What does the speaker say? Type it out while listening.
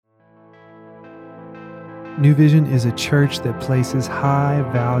New Vision is a church that places high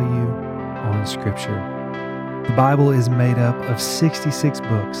value on Scripture. The Bible is made up of 66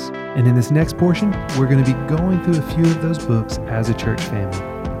 books, and in this next portion, we're going to be going through a few of those books as a church family.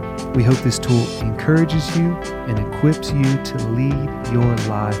 We hope this tool encourages you and equips you to lead your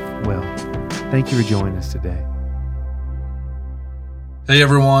life well. Thank you for joining us today. Hey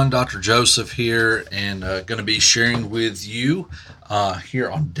everyone, Dr. Joseph here, and going to be sharing with you here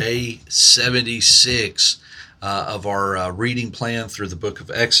on day 76 of our reading plan through the book of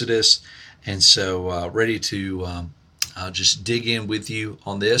Exodus. And so ready to just dig in with you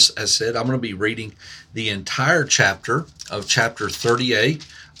on this. As I said, I'm going to be reading the entire chapter of chapter 38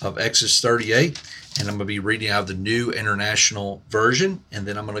 of Exodus 38, and I'm going to be reading out of the New International Version, and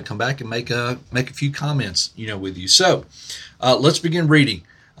then I'm going to come back and make a few comments, with you. So let's begin reading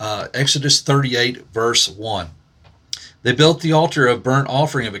Exodus 38, verse 1. They built the altar of burnt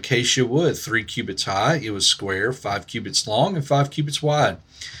offering of acacia wood, 3 cubits high. It was square, 5 cubits long, and 5 cubits wide.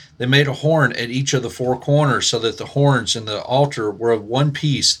 They made a horn at each of the 4 corners, so that the horns in the altar were of one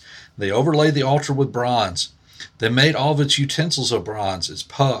piece. They overlaid the altar with bronze. They made all of its utensils of bronze, its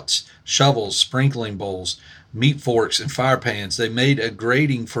pots, shovels, sprinkling bowls, meat forks, and fire pans. They made a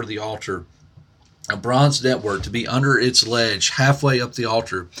grating for the altar, a bronze network to be under its ledge halfway up the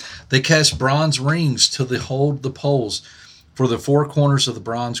altar. They cast bronze rings to hold the poles for the 4 corners of the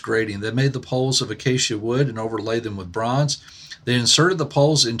bronze grating. They made the poles of acacia wood and overlaid them with bronze. They inserted the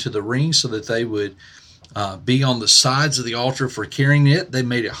poles into the rings so that they would be on the sides of the altar for carrying it. They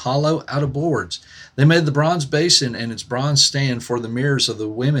made it hollow out of boards. They made the bronze basin and its bronze stand for the mirrors of the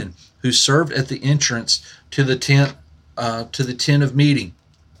women who served at the entrance to the tent of meeting.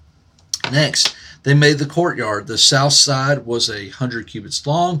 Next, they made the courtyard. The south side was 100 cubits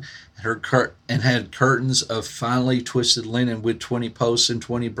long and had curtains of finely twisted linen with 20 posts and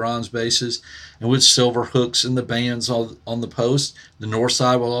 20 bronze bases, and with silver hooks in the bands on the posts. The north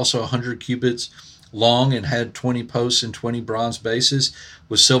side was also 100 cubits long and had 20 posts and 20 bronze bases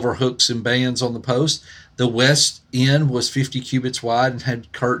with silver hooks and bands on the post. The west end was 50 cubits wide and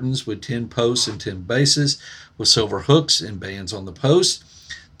had curtains with 10 posts and 10 bases with silver hooks and bands on the post.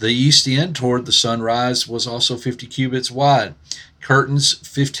 The east end toward the sunrise was also 50 cubits wide. Curtains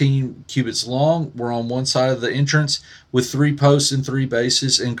 15 cubits long were on one side of the entrance with 3 posts and 3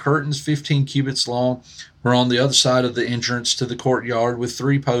 bases, and curtains 15 cubits long were on the other side of the entrance to the courtyard with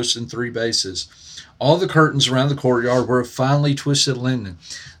 3 posts and 3 bases. All the curtains around the courtyard were of finely twisted linen.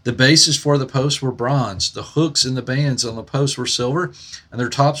 The bases for the posts were bronze. The hooks and the bands on the posts were silver, and their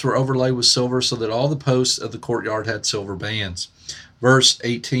tops were overlaid with silver, so that all the posts of the courtyard had silver bands. Verse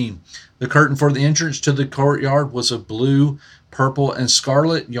 18. The curtain for the entrance to the courtyard was of blue, purple, and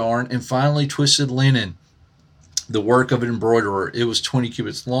scarlet yarn and finely twisted linen, the work of an embroiderer. It was 20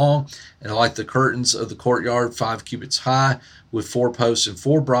 cubits long, and like the curtains of the courtyard, 5 cubits high, with 4 posts and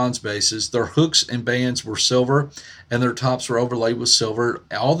 4 bronze bases. Their hooks and bands were silver, and their tops were overlaid with silver.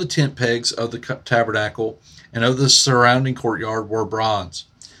 All the tent pegs of the tabernacle and of the surrounding courtyard were bronze.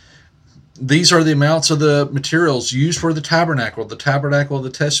 These are the amounts of the materials used for the tabernacle of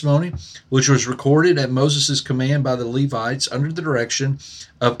the testimony, which was recorded at Moses' command by the Levites under the direction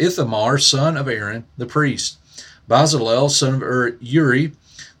of Ithamar, son of Aaron, the priest. Bezalel, son of Uri,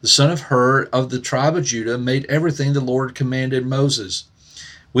 the son of Hur, of the tribe of Judah, made everything the Lord commanded Moses.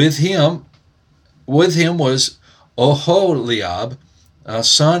 With him was Oholiab,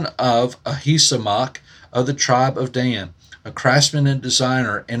 son of Ahisamach, of the tribe of Dan, a craftsman and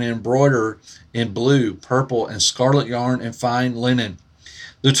designer, and an embroiderer in blue, purple, and scarlet yarn and fine linen.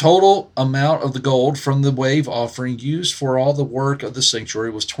 The total amount of the gold from the wave offering used for all the work of the sanctuary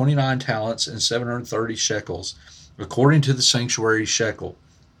was 29 talents and 730 shekels, according to the sanctuary shekel.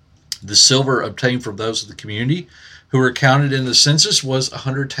 The silver obtained from those of the community who were counted in the census was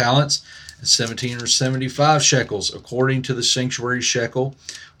 100 talents and 1,775 shekels, according to the sanctuary shekel.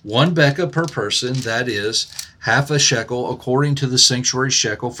 1 bekah per person, that is, half a shekel, according to the sanctuary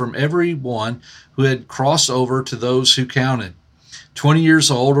shekel, from every one who had crossed over to those who counted. 20 years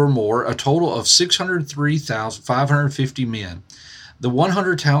old or more, a total of 603,550 men. The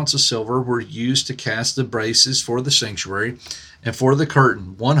 100 talents of silver were used to cast the bases for the sanctuary and for the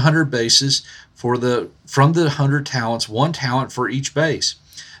curtain. 100 bases from the 100 talents, 1 talent for each base.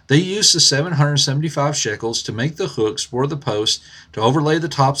 They used the 775 shekels to make the hooks for the posts, to overlay the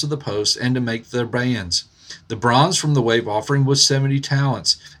tops of the posts, and to make their bands. The bronze from the wave offering was 70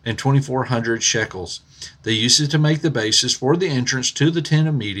 talents and 2,400 shekels. They used it to make the bases for the entrance to the tent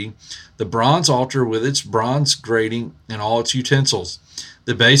of meeting, the bronze altar with its bronze grating and all its utensils,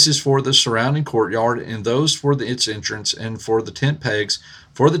 the bases for the surrounding courtyard, and those for its entrance, and for the tent pegs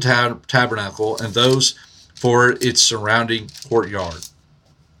for the tabernacle, and those for its surrounding courtyard.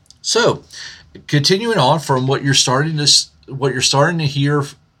 So, continuing on from what you're starting to hear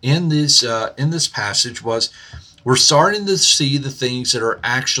in this passage was, we're starting to see the things that are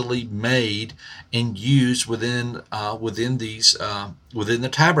actually made and used within the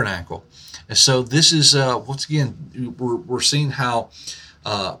tabernacle. And so this is once again we're seeing how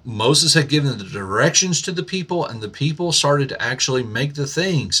Moses had given the directions to the people, and the people started to actually make the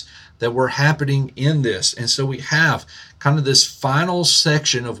things that were happening in this. And so we have kind of this final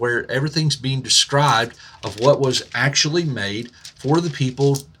section of where everything's being described of what was actually made for the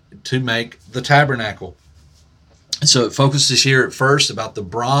people to make the tabernacle. And so it focuses here at first about the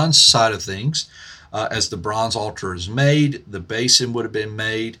bronze side of things. As the bronze altar is made, the basin would have been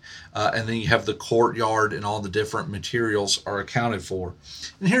made, and then you have the courtyard and all the different materials are accounted for.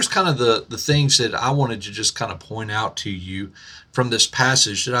 And here's kind of the things that I wanted to just kind of point out to you from this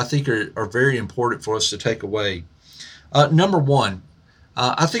passage that I think are very important for us to take away. Number one,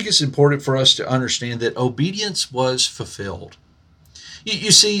 I think it's important for us to understand that obedience was fulfilled.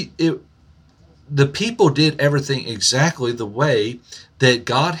 You see, the people did everything exactly the way that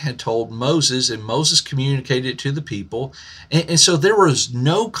God had told Moses, and Moses communicated it to the people. And so there was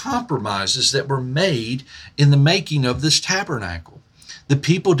no compromises that were made in the making of this tabernacle. The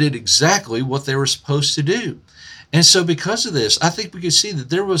people did exactly what they were supposed to do. And so because of this, I think we can see that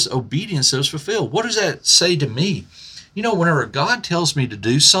there was obedience that was fulfilled. What does that say to me? You know, whenever God tells me to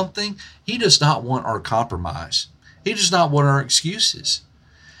do something, he does not want our compromise. He does not want our excuses.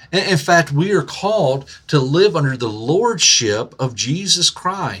 In fact, we are called to live under the lordship of Jesus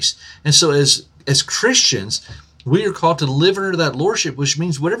Christ. And so as Christians, we are called to live under that lordship, which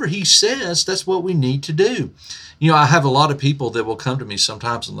means whatever he says, that's what we need to do. You know, I have a lot of people that will come to me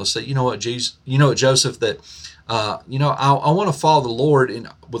sometimes and they'll say, you know what, Joseph, that, I want to follow the Lord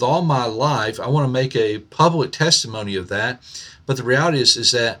with all my life. I want to make a public testimony of that. But the reality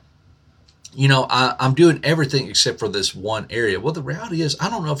is that, I'm doing everything except for this one area. Well, the reality is, I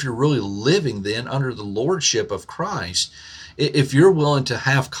don't know if you're really living then under the lordship of Christ, if you're willing to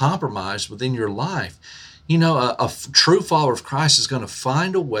have compromise within your life. A true follower of Christ is going to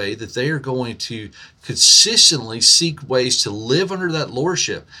find a way that they are going to consistently seek ways to live under that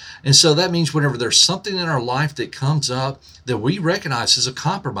lordship. And so that means whenever there's something in our life that comes up that we recognize as a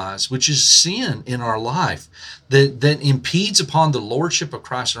compromise, which is sin in our life, that impedes upon the lordship of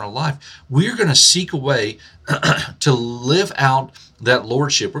Christ in our life, we're going to seek a way to live out that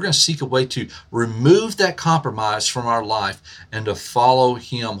lordship. We're going to seek a way to remove that compromise from our life and to follow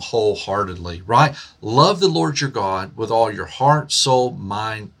him wholeheartedly, right? Love the Lord your God with all your heart, soul,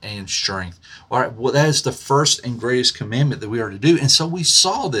 mind, and strength. All right, well, that is the first and greatest commandment that we are to do. And so we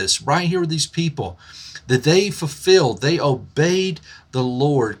saw this right here with these people, that they obeyed the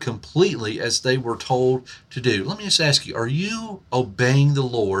Lord completely as they were told to do. Let me just ask you, are you obeying the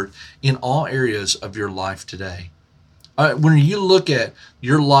Lord in all areas of your life today? When you look at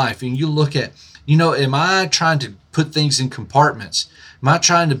your life and you look at, am I trying to put things in compartments? Am I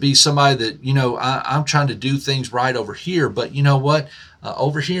trying to be somebody that, I'm trying to do things right over here, but you know what?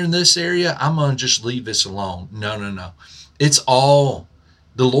 Over here in this area, I'm going to just leave this alone. No. It's all,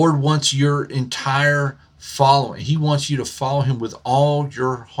 the Lord wants your entire following. He wants you to follow him with all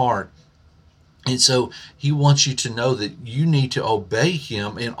your heart. And so he wants you to know that you need to obey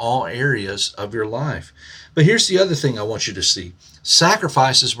him in all areas of your life. But here's the other thing I want you to see.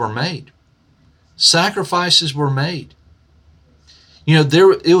 Sacrifices were made. Sacrifices were made.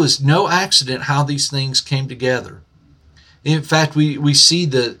 It was no accident how these things came together. In fact, we see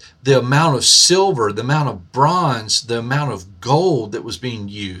the amount of silver, the amount of bronze, the amount of gold that was being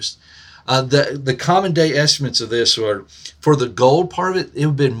used. The common day estimates of this are, for the gold part of it, it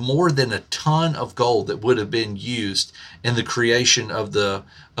would have been more than a ton of gold that would have been used in the creation of the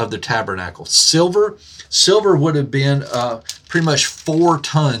tabernacle. Silver would have been pretty much 4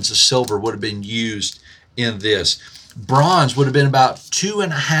 tons of silver would have been used in this. Bronze would have been about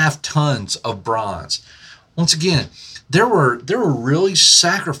 2.5 tons of bronze. Once again, there were really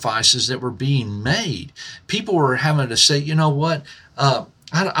sacrifices that were being made. People were having to say, you know what,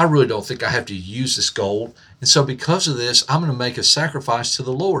 I really don't think I have to use this gold. And so because of this, I'm going to make a sacrifice to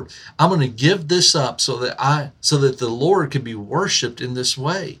the Lord. I'm going to give this up so that the Lord can be worshiped in this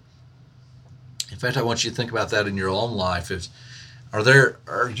way. In fact, I want you to think about that in your own life.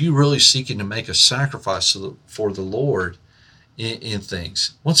 Are you really seeking to make a sacrifice for the Lord in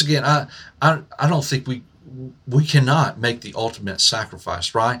things? Once again, I don't think we cannot make the ultimate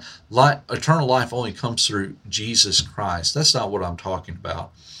sacrifice, right? Eternal life only comes through Jesus Christ. That's not what I'm talking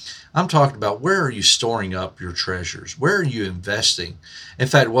about. I'm talking about, where are you storing up your treasures? Where are you investing? In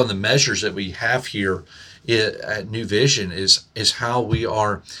fact, one of the measures that we have here at New Vision is how we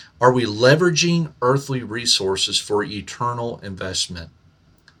are we leveraging earthly resources for eternal investment?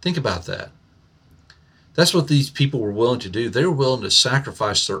 Think about that. That's what these people were willing to do. They were willing to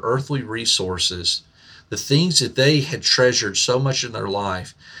sacrifice their earthly resources, the things that they had treasured so much in their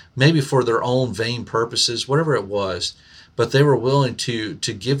life, maybe for their own vain purposes, whatever it was, but they were willing to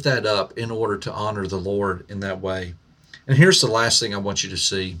give that up in order to honor the Lord in that way. And here's the last thing I want you to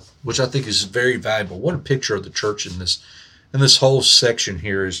see, which I think is very valuable. What a picture of the church in this whole section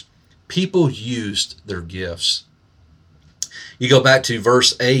here is people used their gifts. You go back to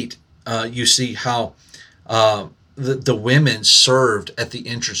verse 8, you see how the women served at the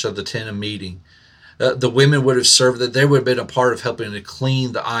entrance of the tent of meeting. The women would have served, that they would have been a part of helping to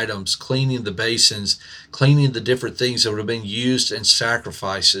clean the items, cleaning the basins, cleaning the different things that would have been used in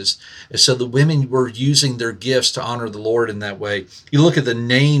sacrifices. And so the women were using their gifts to honor the Lord in that way. You look at the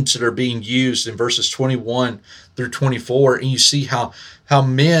names that are being used in verses 21 through 24, and you see how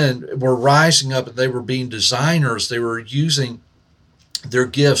men were rising up and they were being designers. They were using their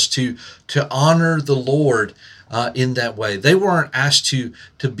gifts to honor the Lord in that way. They weren't asked to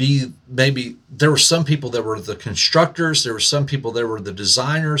be, maybe there were some people that were the constructors, there were some people that were the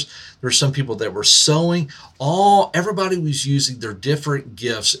designers, there were some people that were sewing. Everybody was using their different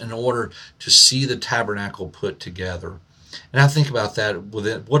gifts in order to see the tabernacle put together. And I think about that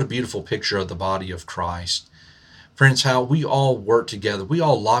what a beautiful picture of the body of Christ. Friends, how we all work together. We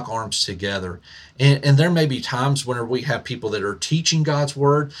all lock arms together. And there may be times whenever we have people that are teaching God's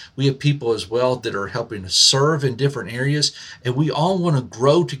word. We have people as well that are helping to serve in different areas. And we all want to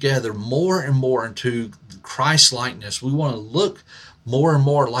grow together more and more into Christ likeness. We want to look more and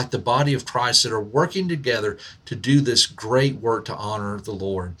more like the body of Christ that are working together to do this great work to honor the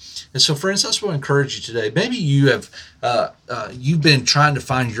Lord. And so, friends, that's what I encourage you today. Maybe you have you've been trying to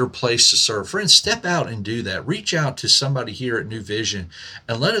find your place to serve. Friends, step out and do that. Reach out to somebody here at New Vision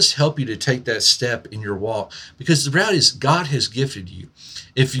and let us help you to take that step in your walk, because the reality is God has gifted you.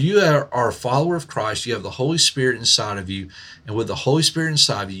 If you are a follower of Christ, you have the Holy Spirit inside of you. And with the Holy Spirit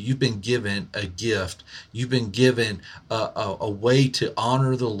inside of you, you've been given a gift. You've been given a way to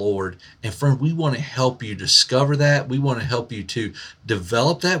honor the Lord. And friend, we want to help you discover that. We want to help you to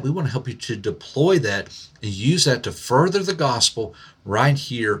develop that. We want to help you to deploy that and use that to further the gospel right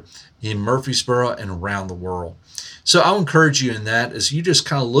here in Murfreesboro and around the world. So I'll encourage you in that as you just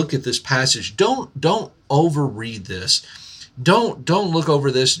kind of look at this passage. Don't overread this. Don't look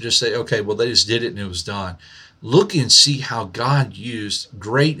over this and just say, okay, well, they just did it and it was done. Look and see how God used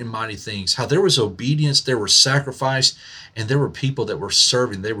great and mighty things, how there was obedience, there was sacrifice, and there were people that were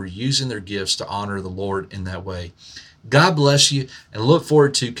serving. They were using their gifts to honor the Lord in that way. God bless you, and look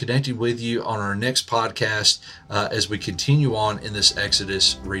forward to connecting with you on our next podcast as we continue on in this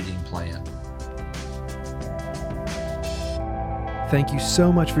Exodus reading plan. Thank you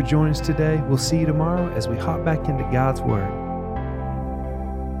so much for joining us today. We'll see you tomorrow as we hop back into God's Word.